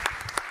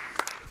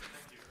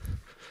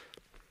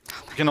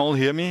can all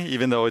hear me,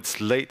 even though it's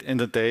late in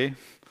the day.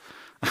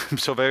 I'm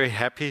so very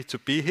happy to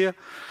be here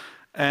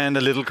and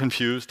a little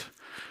confused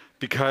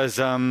because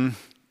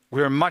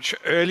we're much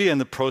earlier in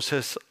the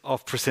process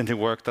of presenting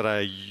work that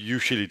I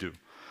usually do.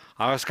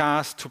 I was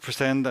asked to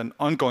present an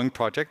ongoing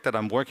project that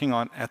I'm working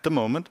on at the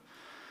moment,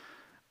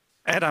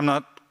 and I'm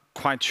not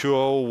quite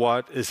sure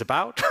what it's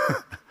about,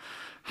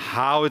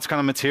 how it's going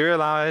to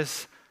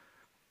materialize,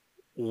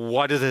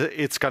 what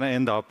it's going to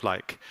end up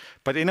like.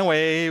 But in a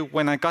way,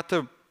 when I got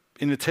the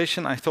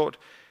invitation, I thought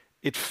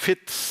it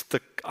fits the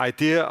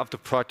idea of the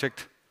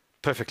project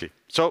perfectly.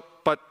 So,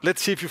 but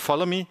let's see if you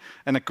follow me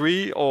and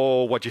agree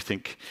or what you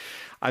think.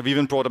 I've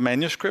even brought a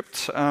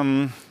manuscript,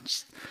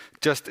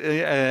 just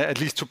at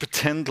least to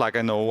pretend like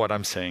I know what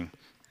I'm saying.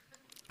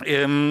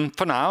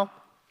 For now,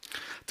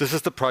 this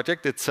is the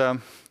project. It's a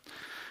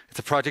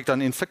project on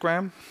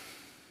Instagram.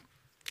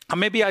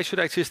 Maybe I should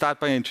actually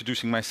start by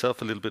introducing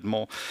myself a little bit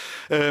more.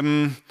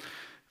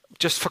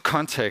 Just for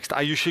context,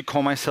 I usually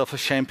call myself a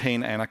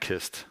champagne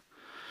anarchist,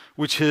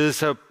 which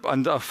is a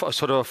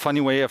sort of a funny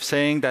way of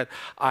saying that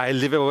I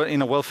live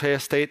in a welfare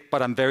state,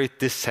 but I'm very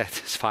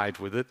dissatisfied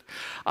with it.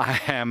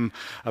 I am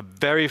a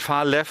very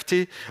far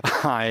lefty.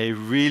 I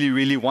really,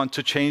 really want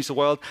to change the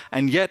world,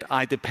 and yet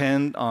I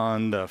depend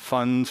on the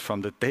funds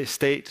from the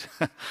state.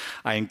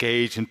 I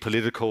engage in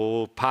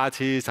political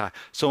parties,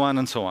 so on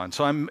and so on.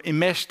 So I'm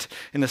enmeshed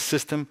in a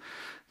system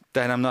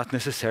that I'm not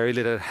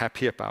necessarily that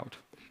happy about.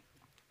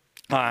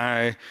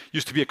 I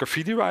used to be a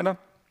graffiti writer.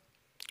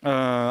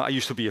 I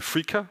used to be a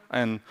freaker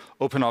and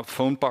open up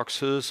phone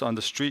boxes on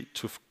the street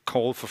to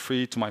call for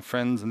free to my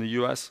friends in the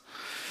US.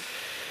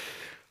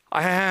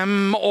 I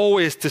am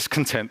always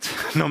discontent,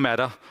 no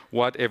matter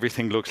what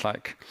everything looks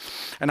like.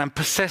 And I'm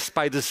possessed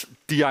by this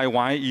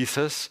DIY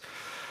ethos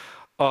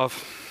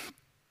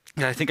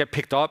that I think I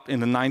picked up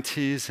in the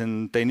 90s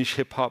in Danish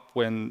hip-hop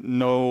when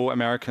no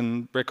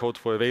American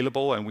records were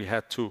available and we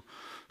had to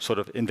sort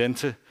of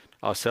invent it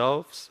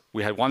ourselves.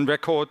 We had one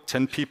record,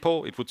 10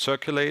 people, it would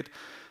circulate.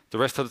 The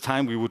rest of the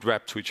time, we would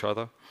rap to each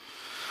other.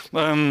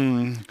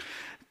 And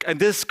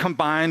this,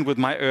 combined with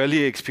my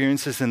early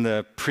experiences in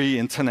the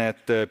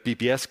pre-internet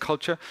BBS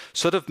culture,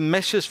 sort of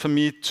meshes for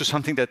me to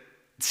something that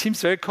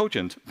seems very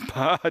cogent,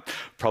 but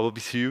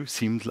probably to you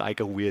seemed like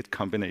a weird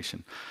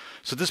combination.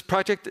 So this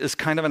project is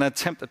kind of an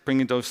attempt at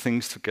bringing those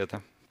things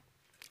together.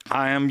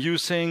 I am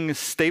using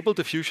Stable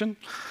Diffusion,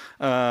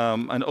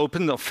 an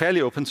open or fairly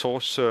open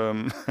source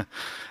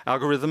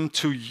algorithm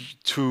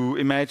to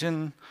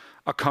imagine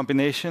a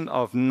combination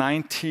of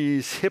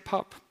 90s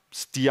hip-hop,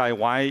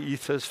 DIY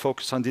ethos,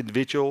 focus on the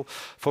individual,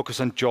 focus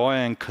on joy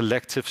and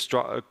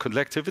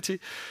collectivity,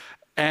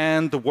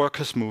 and the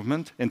workers'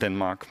 movement in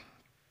Denmark.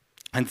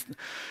 And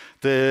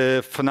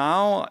for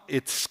now,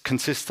 it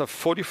consists of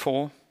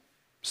 44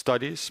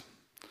 studies,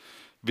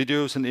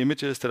 videos and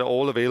images that are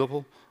all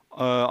available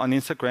on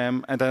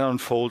Instagram, and that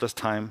unfold as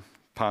time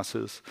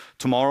passes.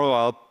 Tomorrow,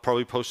 I'll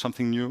probably post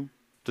something new,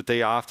 the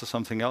day after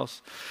something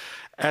else,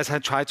 as I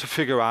try to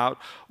figure out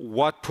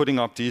what putting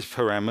up these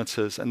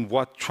parameters and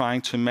what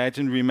trying to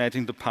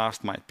reimagine the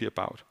past might be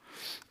about.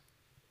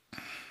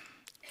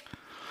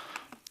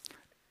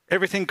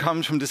 Everything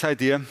comes from this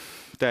idea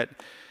that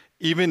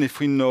even if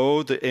we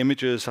know the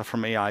images are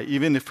from AI,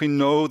 even if we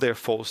know they're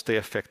false, they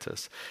affect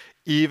us.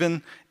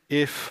 Even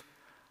if,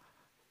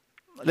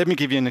 let me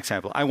give you an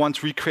example. I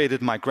once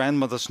recreated my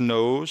grandmother's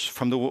nose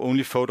from the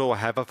only photo I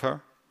have of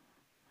her.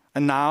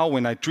 And now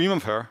when I dream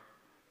of her,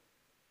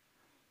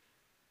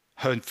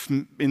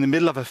 in the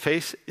middle of her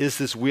face is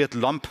this weird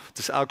lump,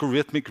 this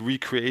algorithmic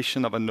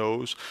recreation of a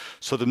nose.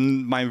 So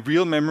my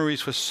real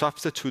memories were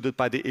substituted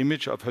by the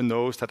image of her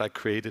nose that I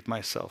created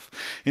myself.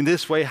 In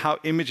this way, how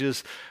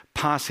images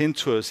pass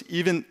into us,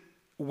 even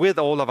with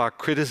all of our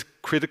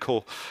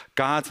critical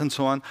guards and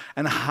so on,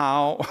 and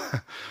how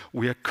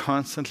we are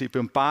constantly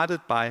bombarded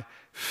by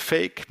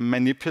fake,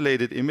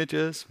 manipulated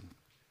images.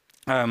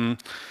 So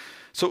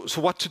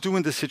what to do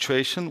in this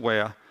situation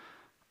where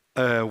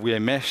we are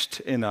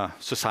enmeshed in a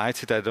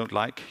society that I don't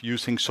like,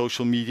 using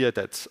social media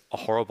that's a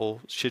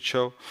horrible shit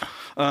show.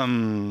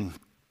 And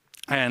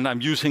I'm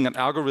using an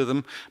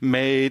algorithm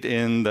made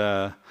in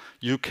the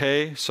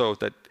UK so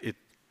that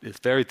it's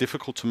very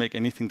difficult to make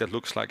anything that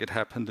looks like it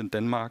happened in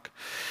Denmark.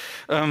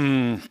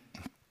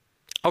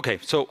 Okay,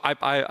 so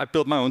I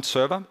built my own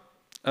server.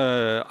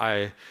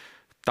 I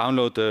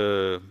download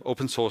the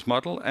open source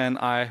model and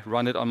I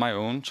run it on my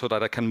own so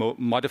that I can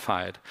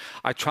modify it.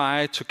 I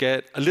try to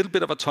get a little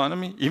bit of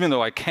autonomy, even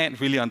though I can't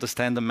really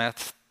understand the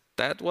math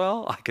that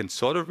well. I can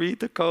sort of read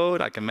the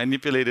code, I can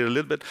manipulate it a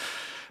little bit.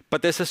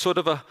 But there's a sort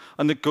of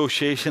a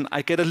negotiation.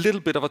 I get a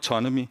little bit of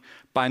autonomy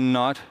by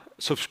not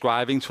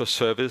subscribing to a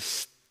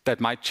service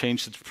that might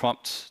change the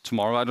prompts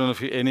tomorrow. I don't know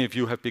if any of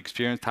you have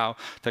experienced how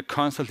they're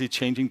constantly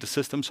changing the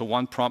system, so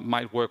one prompt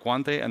might work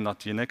one day and not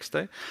the next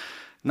day.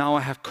 Now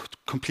I have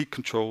complete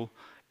control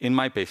in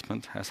my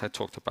basement, as I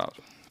talked about.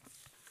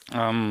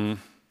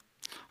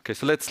 Okay,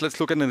 so let's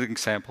look at an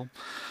example.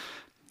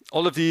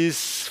 All of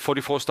these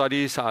 44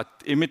 studies are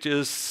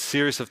images,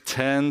 series of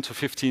 10 to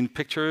 15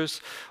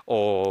 pictures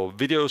or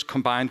videos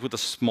combined with a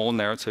small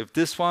narrative.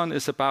 This one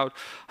is about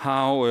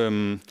how,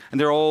 and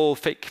they're all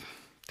fake,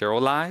 they're all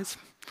lies,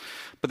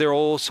 but they're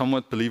all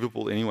somewhat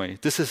believable anyway.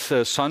 This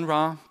is Sun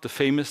Ra, the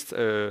famous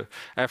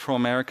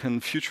Afro-American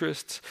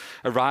futurist,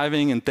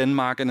 arriving in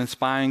Denmark and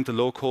inspiring the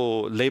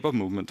local labor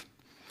movement.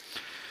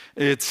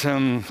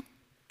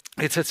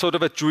 It's a sort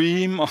of a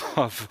dream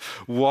of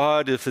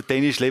what if the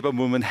Danish labor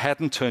movement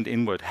hadn't turned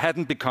inward,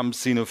 hadn't become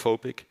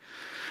xenophobic.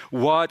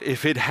 What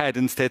if it had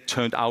instead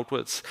turned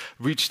outwards,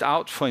 reached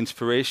out for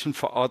inspiration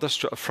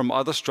from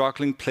other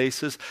struggling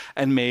places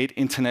and made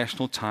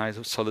international ties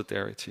of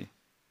solidarity.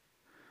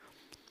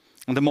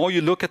 And the more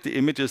you look at the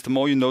images, the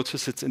more you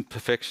notice its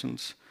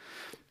imperfections.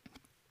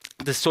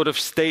 This sort of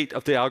state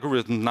of the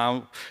algorithm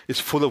now is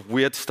full of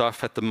weird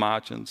stuff at the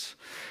margins.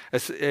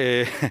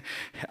 I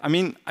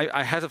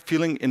had a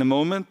feeling in a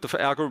moment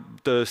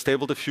the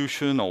stable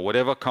diffusion or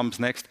whatever comes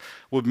next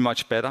will be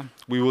much better.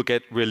 We will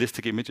get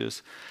realistic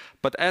images.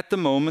 But at the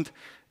moment,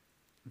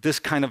 this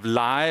kind of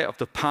lie of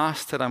the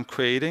past that I'm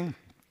creating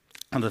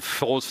and the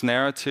false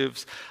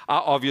narratives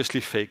are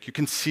obviously fake. You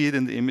can see it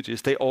in the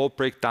images. They all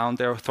break down.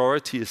 Their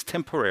authority is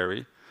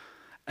temporary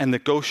and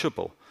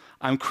negotiable.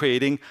 I'm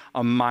creating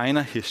a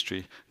minor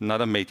history, not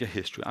a major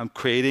history. I'm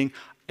creating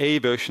a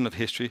version of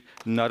history,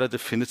 not a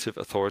definitive,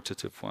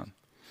 authoritative one.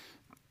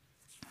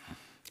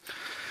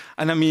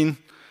 And I mean,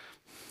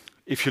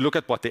 if you look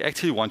at what they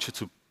actually want you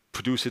to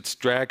produce, it's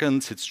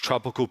dragons, it's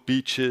tropical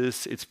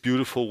beaches, it's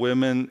beautiful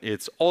women,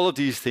 it's all of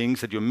these things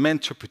that you're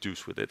meant to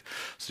produce with it.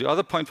 So the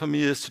other point for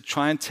me is to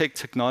try and take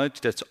technology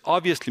that's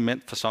obviously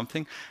meant for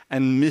something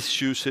and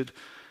misuse it.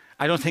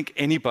 I don't think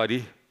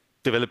anybody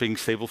developing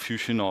Stable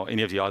Diffusion or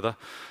any of the other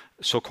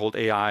so-called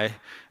AI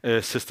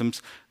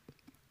systems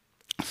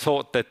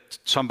thought that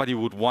somebody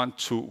would want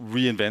to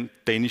reinvent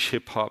Danish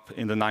hip-hop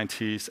in the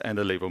 90s and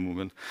the labor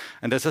movement.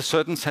 And there's a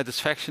certain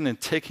satisfaction in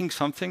taking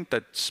something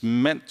that's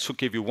meant to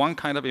give you one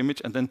kind of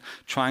image and then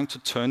trying to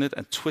turn it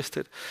and twist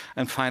it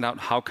and find out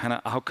how can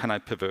I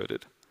pervert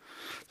it.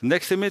 The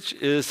next image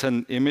is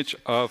an image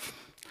of,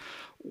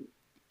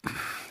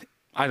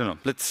 I don't know,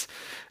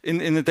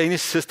 in the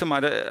Danish system,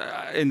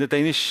 in the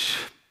Danish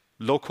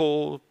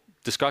local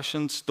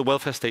discussions, the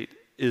welfare state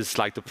is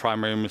like the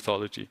primary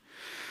mythology.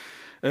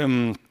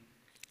 But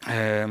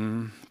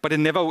it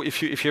never,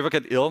 if you ever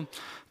get ill,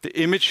 the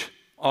image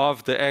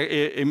of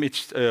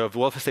the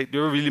welfare state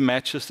never really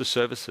matches the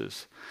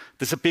services.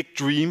 There's a big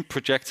dream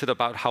projected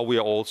about how we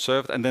are all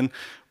served, and then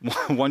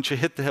once you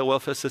hit the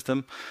welfare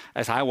system,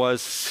 as I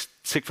was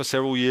sick for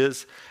several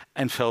years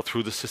and fell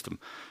through the system.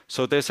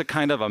 So there's a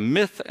kind of a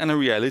myth and a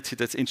reality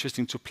that's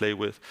interesting to play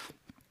with.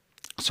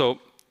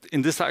 So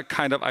in this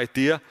kind of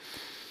idea,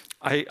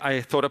 I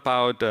thought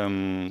about,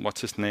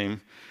 what's his name?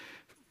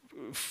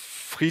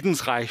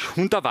 Friedensreich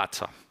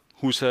Hundertwasser,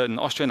 who's an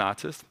Austrian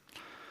artist,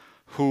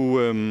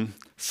 who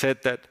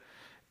said that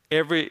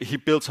he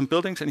built some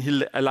buildings and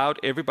he allowed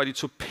everybody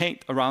to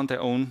paint around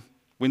their own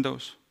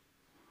windows.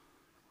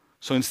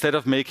 So instead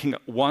of making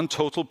one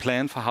total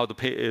plan for how the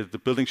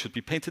building should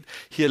be painted,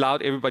 he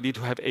allowed everybody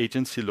to have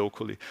agency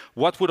locally.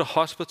 What would a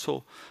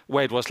hospital,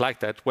 where it was like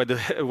that, where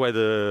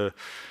the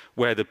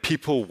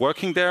people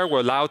working there were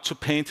allowed to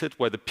paint it,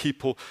 where the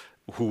people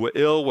who were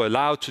ill were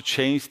allowed to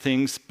change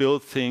things,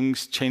 build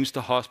things, change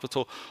the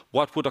hospital,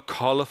 what would a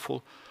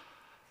colorful,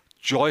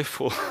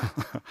 joyful,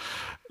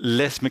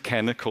 less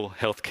mechanical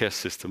healthcare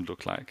system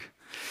look like?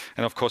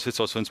 And of course, it's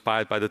also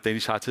inspired by the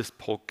Danish artist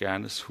Paul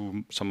Gernes,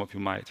 who some of you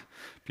might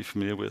be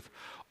familiar with.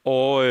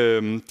 Or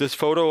this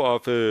photo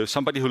of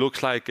somebody who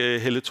looks like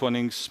Helle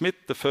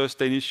Thorning-Schmidt, the first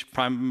Danish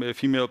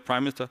female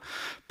prime minister,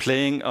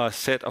 playing a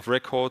set of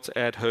records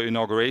at her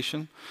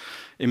inauguration.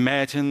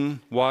 Imagine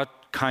what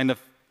kind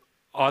of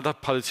other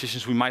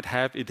politicians we might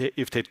have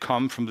if they'd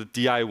come from the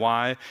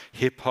DIY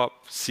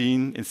hip-hop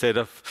scene instead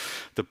of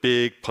the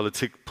big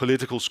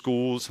political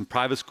schools and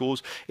private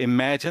schools.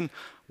 Imagine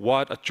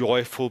what a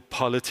joyful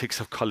politics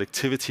of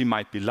collectivity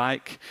might be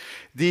like.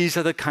 These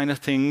are the kind of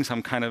things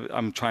I'm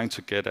trying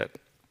to get at.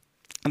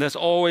 And there's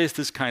always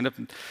this kind of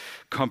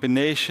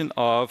combination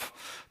of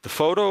the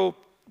photo,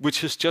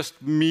 which is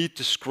just me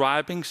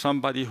describing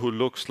somebody who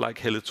looks like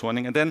Helle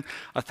Thorning, and then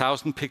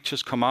 1,000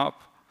 pictures come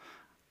up.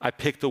 I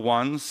pick the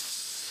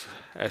ones,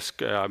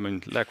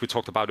 like we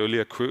talked about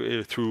earlier,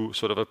 through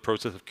sort of a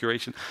process of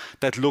curation,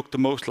 that look the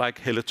most like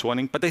Helle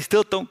Thorning, but they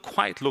still don't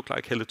quite look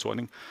like Helle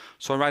Thorning.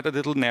 So I write a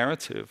little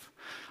narrative.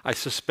 I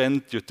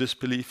suspend your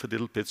disbelief a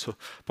little bit.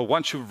 But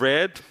once you've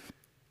read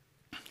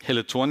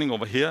Helle Thorning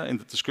over here in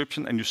the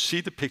description and you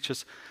see the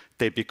pictures,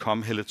 they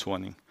become Helle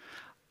Thorning.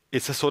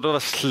 It's a sort of a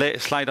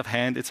sleight of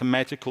hand. It's a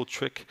magical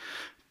trick.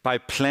 By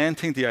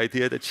planting the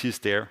idea that she's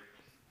there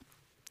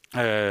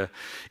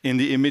in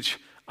the image,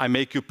 I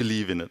make you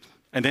believe in it.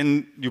 And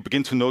then you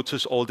begin to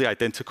notice all the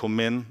identical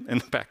men in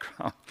the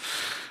background.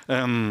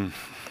 And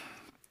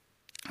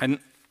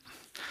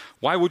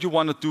why would you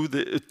want to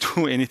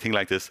do anything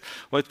like this?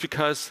 Well, it's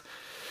because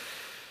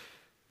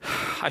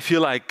I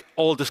feel like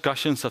all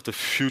discussions of the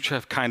future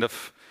have kind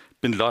of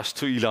been lost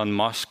to Elon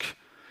Musk.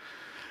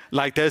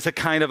 Like there's a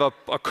kind of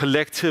a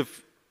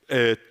collective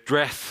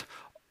dread,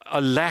 a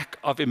lack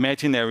of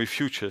imaginary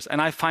futures.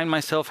 And I find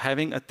myself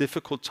having a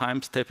difficult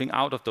time stepping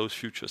out of those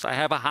futures. I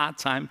have a hard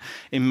time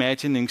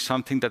imagining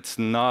something that's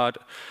not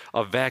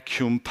a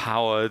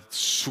vacuum-powered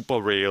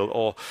super rail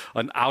or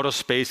an outer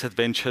space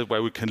adventure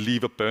where we can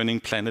leave a burning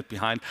planet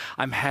behind.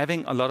 I'm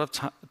having a lot of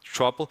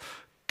trouble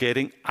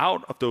getting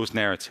out of those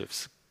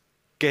narratives,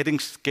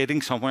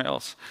 getting somewhere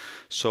else.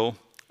 So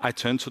I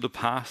turn to the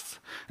past.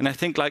 And I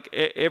think like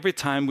every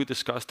time we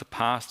discuss the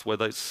past,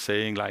 whether it's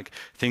saying like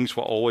things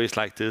were always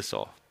like this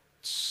or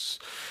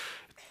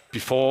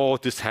before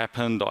this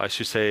happened, or I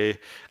should say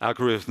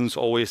algorithms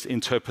always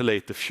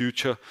interpolate the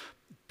future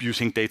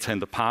using data in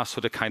the past,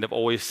 so they're kind of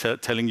always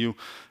telling you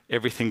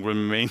everything will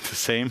remain the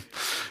same.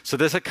 So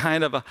there's a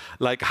kind of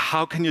like,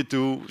 how can you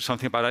do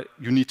something about it?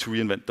 You need to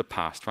reinvent the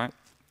past, right?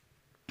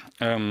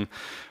 And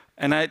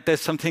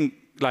there's something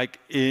like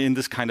in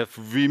this kind of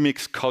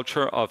remix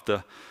culture of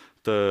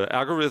the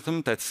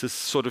algorithm, that's this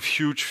sort of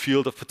huge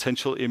field of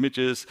potential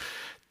images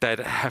that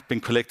have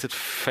been collected,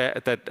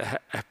 that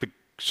have been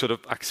sort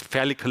of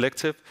fairly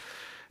collective,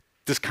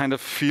 this kind of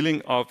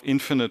feeling of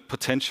infinite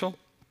potential,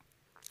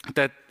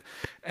 that,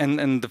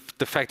 and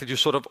the fact that you're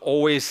sort of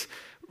always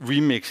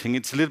remixing,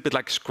 it's a little bit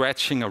like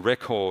scratching a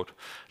record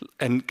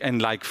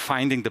and like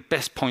finding the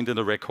best point in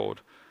the record,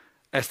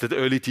 as the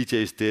early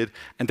DJs did,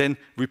 and then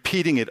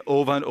repeating it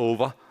over and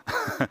over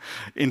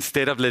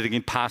instead of letting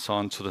it pass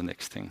on to the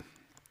next thing.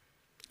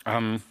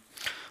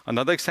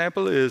 Another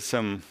example is,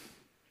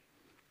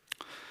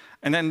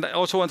 and then I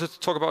also wanted to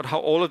talk about how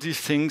all of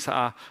these things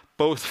are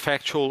both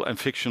factual and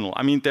fictional.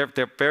 I mean,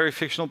 they're very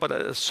fictional,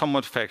 but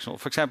somewhat factual.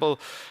 For example,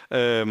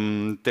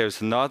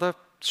 there's another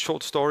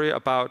short story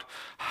about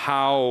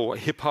how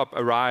hip-hop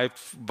arrived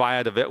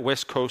via the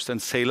West Coast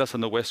and sailors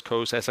on the West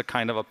Coast as a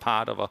kind of a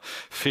part of a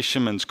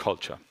fisherman's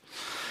culture,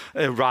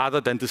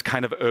 rather than this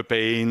kind of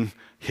urbane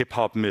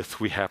hip-hop myth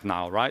we have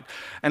now, right?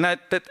 And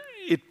that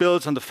it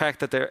builds on the fact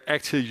that there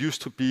actually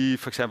used to be,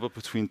 for example,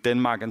 between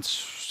Denmark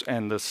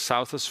and the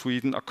south of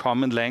Sweden, a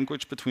common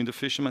language between the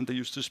fishermen. They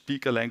used to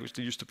speak a language.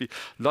 There used to be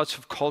lots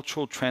of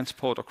cultural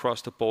transport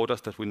across the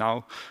borders that we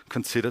now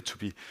consider to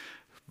be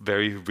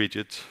very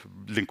rigid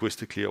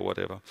linguistically or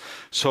whatever.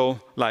 So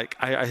like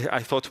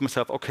I thought to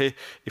myself, okay,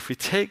 if we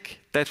take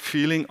that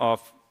feeling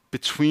of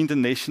between the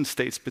nation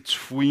states,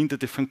 between the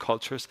different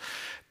cultures,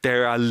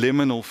 there are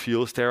liminal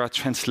fields, there are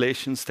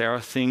translations, there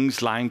are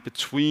things lying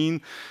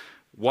between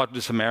what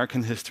is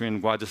American history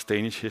and what is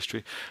Danish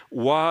history.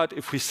 What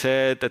if we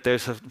said that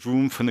there's a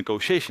room for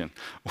negotiation?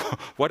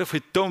 What if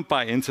we don't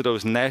buy into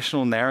those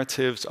national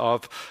narratives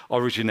of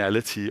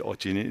originality or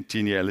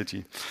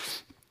genealogy?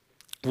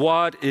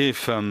 What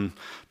if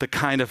the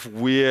kind of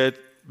weird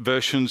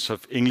versions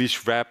of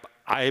English rap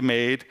I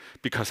made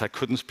because I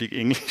couldn't speak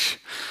English,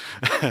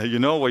 you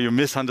know, where you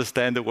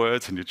misunderstand the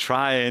words and you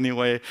try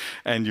anyway,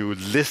 and you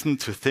listen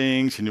to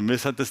things and you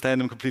misunderstand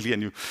them completely,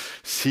 and you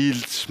see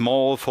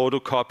small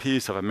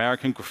photocopies of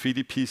American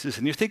graffiti pieces,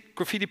 and you think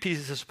graffiti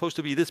pieces are supposed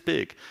to be this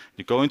big.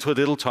 You go into a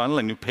little tunnel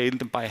and you paint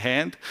them by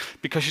hand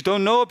because you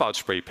don't know about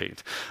spray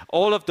paint.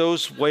 All of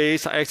those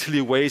ways are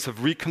actually ways of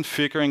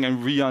reconfiguring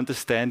and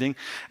re-understanding,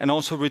 and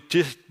also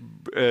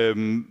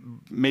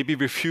maybe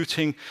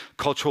refuting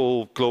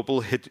cultural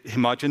global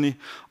homogeny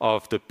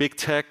of the big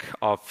tech,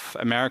 of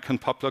American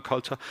popular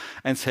culture,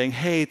 and saying,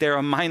 hey, there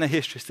are minor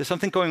histories, there's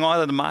something going on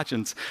at the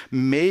margins.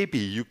 Maybe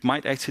you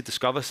might actually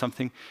discover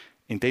something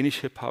in Danish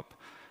hip-hop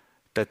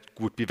that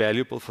would be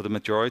valuable for the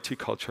majority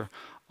culture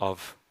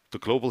of the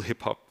global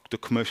hip-hop, the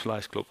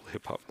commercialized global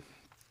hip-hop.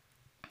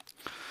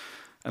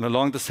 And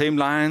along the same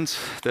lines,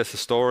 there's a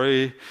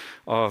story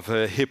of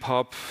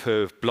hip-hop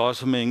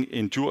blossoming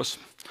in Djurs,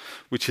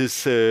 which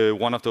is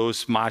one of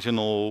those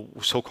marginal,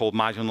 so-called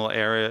marginal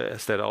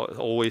areas that are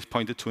always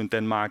pointed to in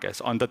Denmark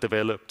as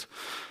underdeveloped,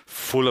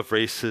 full of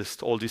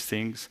racist, all these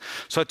things.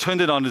 So I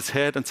turned it on its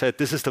head and said,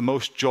 this is the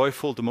most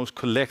joyful, the most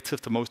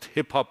collective, the most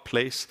hip-hop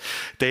place.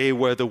 They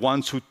were the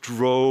ones who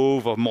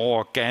drove a more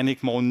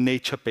organic, more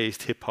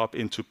nature-based hip-hop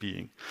into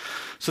being.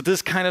 So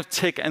this kind of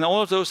take, and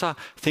all of those are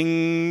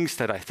things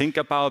that I think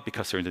about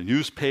because they're in the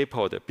newspaper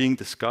or they're being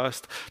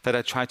discussed, that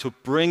I try to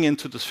bring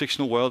into this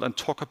fictional world and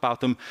talk about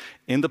them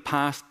in the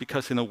past,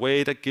 because in a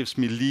way that gives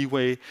me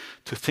leeway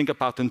to think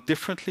about them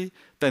differently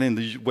than in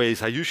the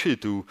ways I usually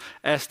do,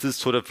 as this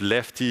sort of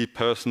lefty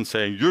person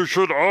saying, you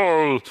should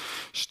all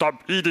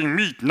stop eating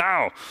meat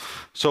now.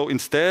 So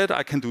instead,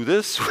 I can do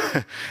this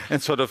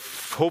and sort of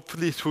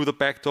hopefully through the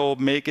back door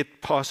make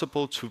it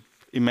possible to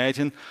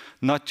imagine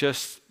not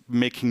just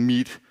making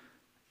meat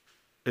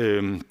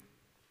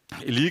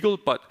illegal,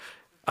 but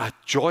a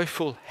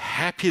joyful,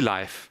 happy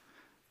life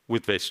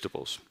with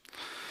vegetables.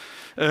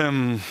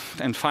 And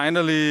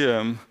finally,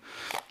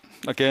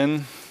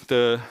 again,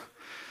 the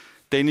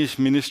Danish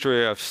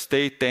Ministry of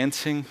State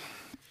dancing.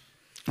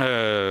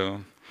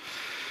 And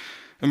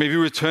maybe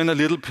return a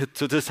little bit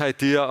to this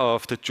idea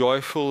of the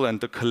joyful and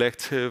the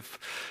collective,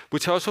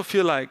 which I also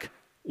feel like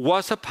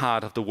was a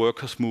part of the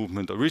workers'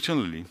 movement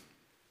originally.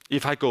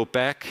 If I go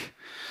back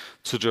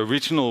to the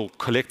original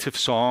collective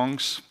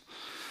songs,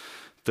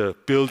 the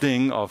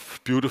building of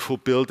beautiful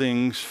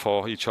buildings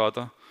for each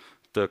other,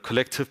 the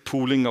collective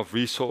pooling of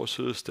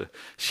resources, the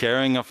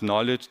sharing of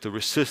knowledge, the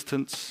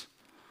resistance,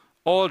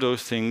 all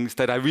those things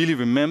that I really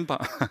remember,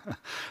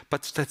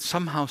 but that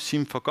somehow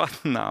seem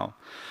forgotten now.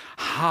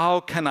 How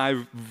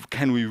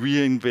can we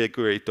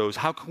reinvigorate those?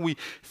 How can we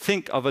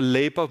think of a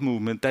labor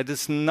movement that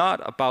is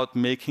not about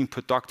making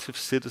productive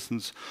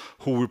citizens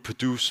who will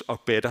produce a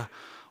better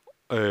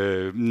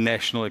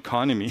national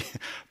economy,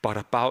 but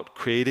about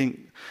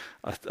creating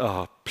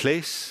a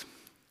place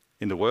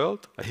in the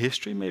world, a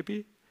history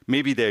maybe?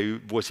 Maybe there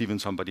was even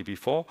somebody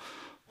before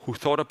who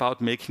thought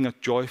about making a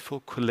joyful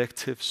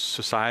collective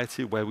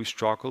society where we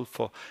struggle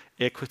for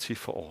equity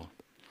for all.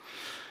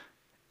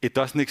 It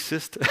doesn't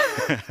exist.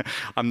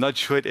 I'm not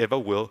sure it ever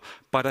will.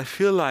 But I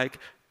feel like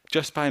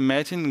just by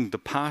imagining the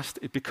past,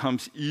 it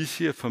becomes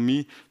easier for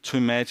me to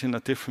imagine a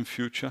different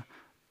future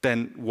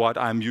than what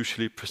I'm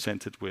usually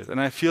presented with.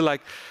 And I feel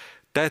like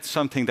that's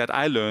something that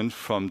I learned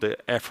from the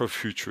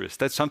Afrofuturists.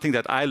 That's something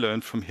that I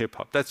learned from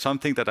hip-hop. That's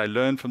something that I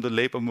learned from the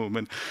labor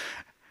movement.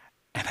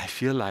 And I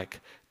feel like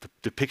the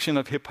depiction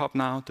of hip-hop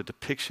now, the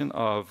depiction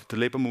of the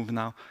labor movement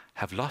now,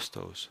 have lost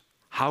those.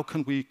 How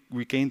can we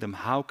regain them?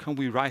 How can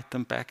we write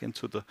them back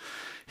into the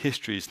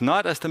histories?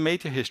 Not as the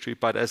major history,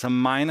 but as a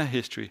minor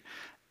history.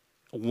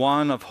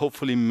 One of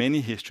hopefully many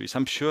histories.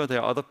 I'm sure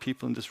there are other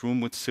people in this room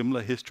with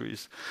similar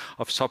histories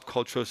of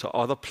subcultures or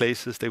other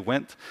places they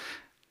went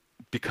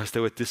because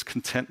they were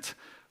discontent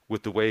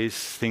with the ways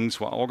things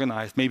were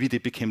organized. Maybe they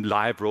became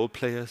live role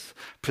players,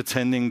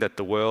 pretending that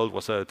the world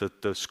was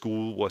the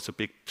school was a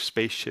big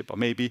spaceship, or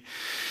maybe,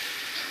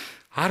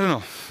 I don't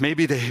know,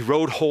 maybe they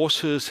rode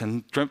horses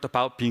and dreamt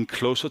about being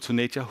closer to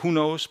nature. Who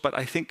knows? But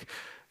I think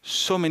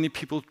so many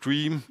people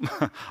dream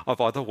of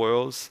other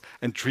worlds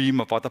and dream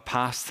of other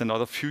pasts and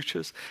other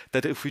futures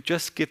that if we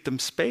just give them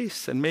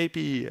space and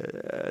maybe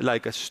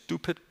like a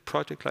stupid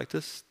project like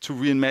this to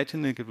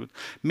reimagine it,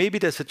 maybe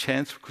there's a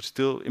chance we could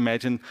still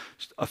imagine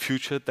a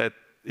future that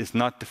is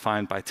not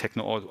defined by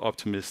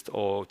techno-optimists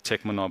or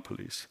tech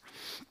monopolies.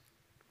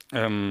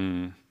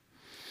 Yeah.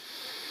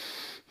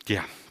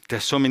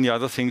 There's so many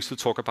other things to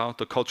talk about.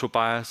 The cultural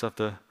bias of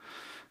the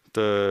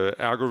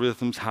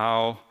algorithms,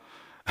 how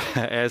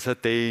as a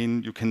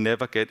Dane, you can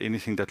never get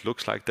anything that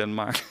looks like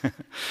Denmark.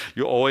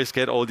 You always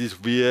get all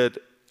these weird,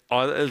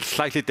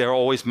 slightly there are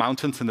always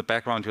mountains in the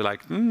background. You're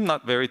like,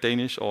 not very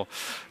Danish. Or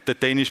the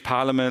Danish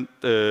parliament,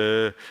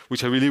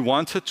 which I really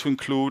wanted to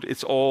include,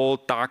 it's all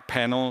dark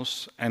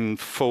panels and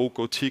faux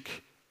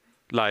gothic,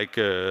 like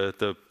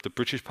the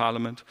British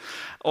parliament.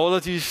 All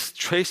of these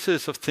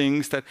traces of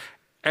things that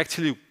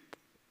actually,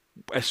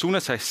 as soon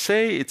as I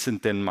say it's in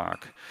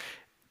Denmark,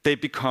 they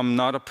become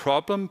not a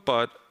problem,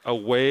 but a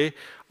way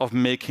of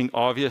making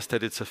obvious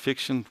that it's a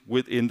fiction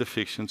within the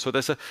fiction. So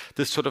there's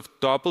this sort of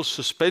double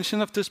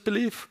suspension of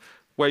disbelief,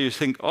 where you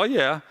think, oh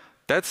yeah,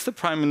 that's the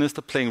prime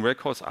minister playing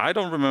records. I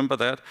don't remember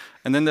that.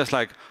 And then there's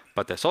like,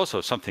 but there's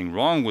also something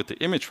wrong with the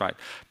image, right?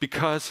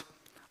 Because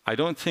I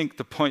don't think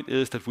the point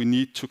is that we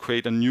need to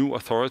create a new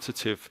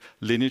authoritative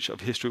lineage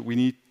of history. We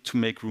need to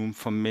make room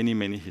for many,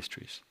 many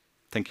histories.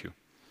 Thank you.